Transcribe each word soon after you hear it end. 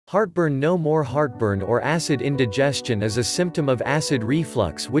Heartburn no more. Heartburn or acid indigestion is a symptom of acid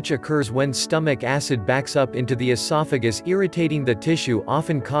reflux which occurs when stomach acid backs up into the esophagus, irritating the tissue,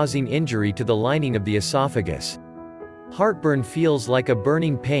 often causing injury to the lining of the esophagus. Heartburn feels like a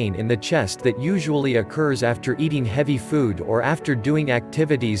burning pain in the chest that usually occurs after eating heavy food or after doing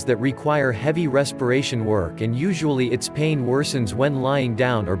activities that require heavy respiration work, and usually its pain worsens when lying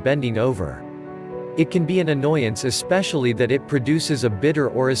down or bending over. It can be an annoyance, especially that it produces a bitter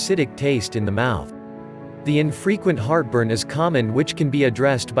or acidic taste in the mouth. The infrequent heartburn is common, which can be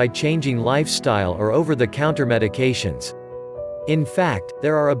addressed by changing lifestyle or over-the-counter medications. In fact,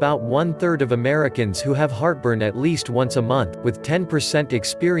 there are about 1/3 of Americans who have heartburn at least once a month, with 10%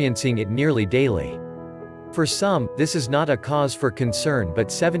 experiencing it nearly daily. For some, this is not a cause for concern, but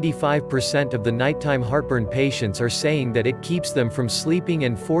 75% of the nighttime heartburn patients are saying that it keeps them from sleeping,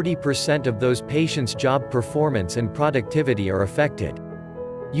 and 40% of those patients' job performance and productivity are affected.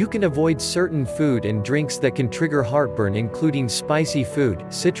 You can avoid certain food and drinks that can trigger heartburn, including spicy food,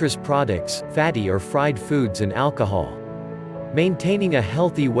 citrus products, fatty or fried foods, and alcohol. Maintaining a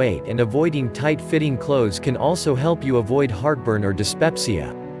healthy weight and avoiding tight-fitting clothes can also help you avoid heartburn or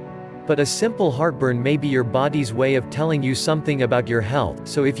dyspepsia. But a simple heartburn may be your body's way of telling you something about your health,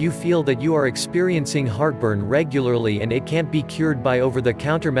 so if you feel that you are experiencing heartburn regularly and it can't be cured by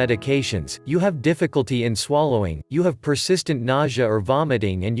over-the-counter medications, you have difficulty in swallowing, you have persistent nausea or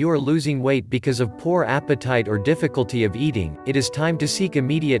vomiting, and you are losing weight because of poor appetite or difficulty of eating, it is time to seek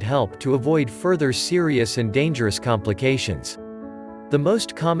immediate help to avoid further serious and dangerous complications. The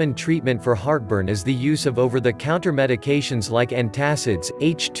most common treatment for heartburn is the use of over-the-counter medications like antacids,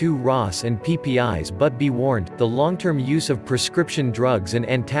 H2-ROS and PPIs, but be warned, the long-term use of prescription drugs and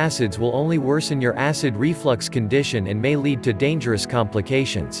antacids will only worsen your acid reflux condition and may lead to dangerous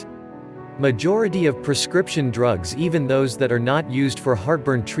complications. Majority of prescription drugs, even those that are not used for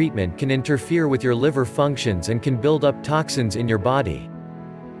heartburn treatment, can interfere with your liver functions and can build up toxins in your body.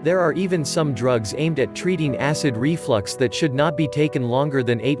 There are even some drugs aimed at treating acid reflux that should not be taken longer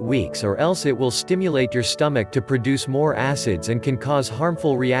than 8 weeks, or else it will stimulate your stomach to produce more acids and can cause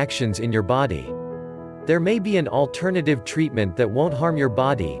harmful reactions in your body. There may be an alternative treatment that won't harm your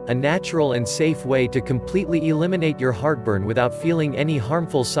body, a natural and safe way to completely eliminate your heartburn without feeling any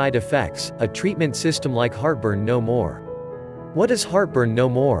harmful side effects, a treatment system like Heartburn No More. What is Heartburn No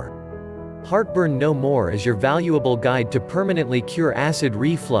More? Heartburn No More is your valuable guide to permanently cure acid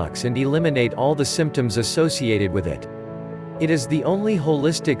reflux and eliminate all the symptoms associated with it. It is the only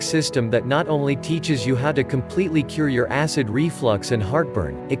holistic system that not only teaches you how to completely cure your acid reflux and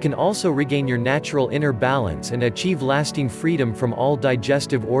heartburn, it can also regain your natural inner balance and achieve lasting freedom from all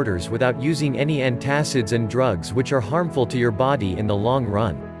digestive orders without using any antacids and drugs which are harmful to your body in the long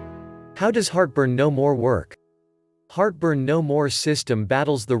run. How does Heartburn No More work? Heartburn No More system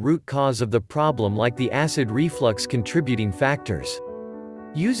battles the root cause of the problem, like the acid reflux contributing factors.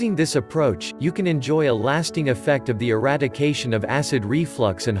 Using this approach, you can enjoy a lasting effect of the eradication of acid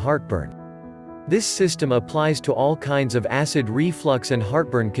reflux and heartburn. This system applies to all kinds of acid reflux and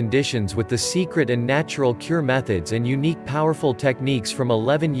heartburn conditions with the secret and natural cure methods and unique powerful techniques from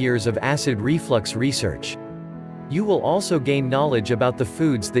 11 years of acid reflux research. You will also gain knowledge about the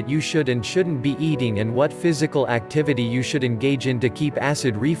foods that you should and shouldn't be eating and what physical activity you should engage in to keep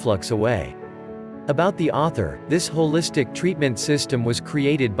acid reflux away. About the author, this holistic treatment system was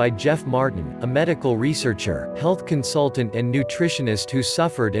created by Jeff Martin, a medical researcher, health consultant and nutritionist who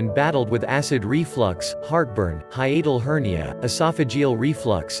suffered and battled with acid reflux, heartburn, hiatal hernia, esophageal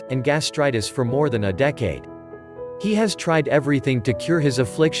reflux, and gastritis for more than a decade. He has tried everything to cure his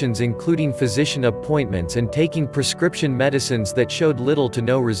afflictions, including physician appointments and taking prescription medicines that showed little to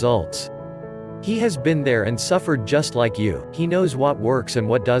no results. He has been there and suffered just like you. He knows what works and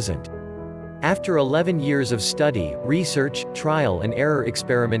what doesn't. After 11 years of study, research, trial and error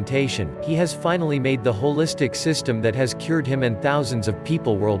experimentation, he has finally made the holistic system that has cured him and thousands of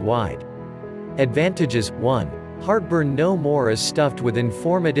people worldwide. Advantages: 1. Heartburn No More is stuffed with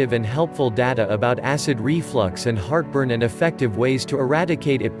informative and helpful data about acid reflux and heartburn and effective ways to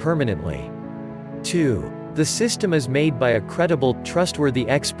eradicate it permanently. 2. The system is made by a credible, trustworthy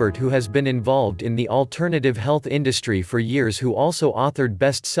expert who has been involved in the alternative health industry for years, who also authored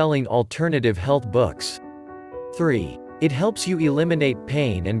best-selling alternative health books. 3. It helps you eliminate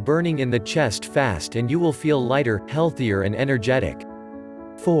pain and burning in the chest fast, and you will feel lighter, healthier and energetic.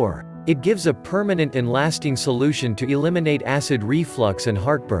 4. It gives a permanent and lasting solution to eliminate acid reflux and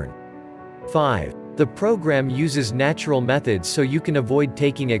heartburn. 5. The program uses natural methods so you can avoid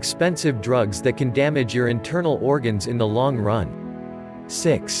taking expensive drugs that can damage your internal organs in the long run.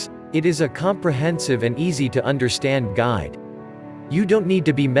 6. It is a comprehensive and easy to understand guide. You don't need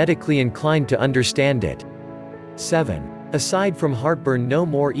to be medically inclined to understand it. 7. Aside from Heartburn No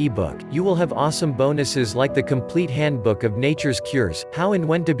More ebook, you will have awesome bonuses like the complete handbook of nature's cures, how and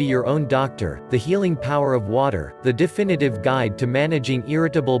when to be your own doctor, the healing power of water, the definitive guide to managing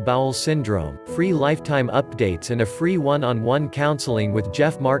irritable bowel syndrome, free lifetime updates and a free one-on-one counseling with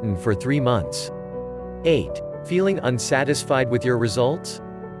Jeff Martin for 3 months. 8. Feeling unsatisfied with your results?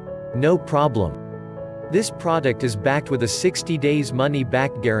 No problem. This product is backed with a 60 days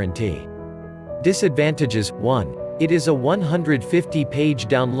money-back guarantee. Disadvantages: 1. It is a 150-page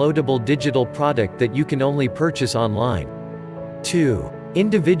downloadable digital product that you can only purchase online. 2.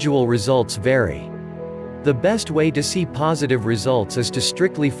 Individual results vary. The best way to see positive results is to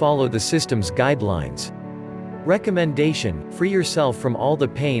strictly follow the system's guidelines. Recommendation: free yourself from all the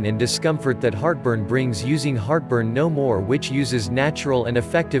pain and discomfort that heartburn brings using Heartburn No More, which uses natural and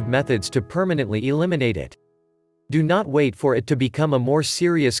effective methods to permanently eliminate it. Do not wait for it to become a more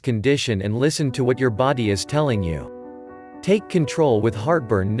serious condition and listen to what your body is telling you. Take control with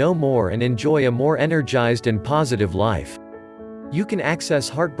Heartburn No More and enjoy a more energized and positive life. You can access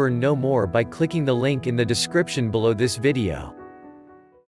Heartburn No More by clicking the link in the description below this video.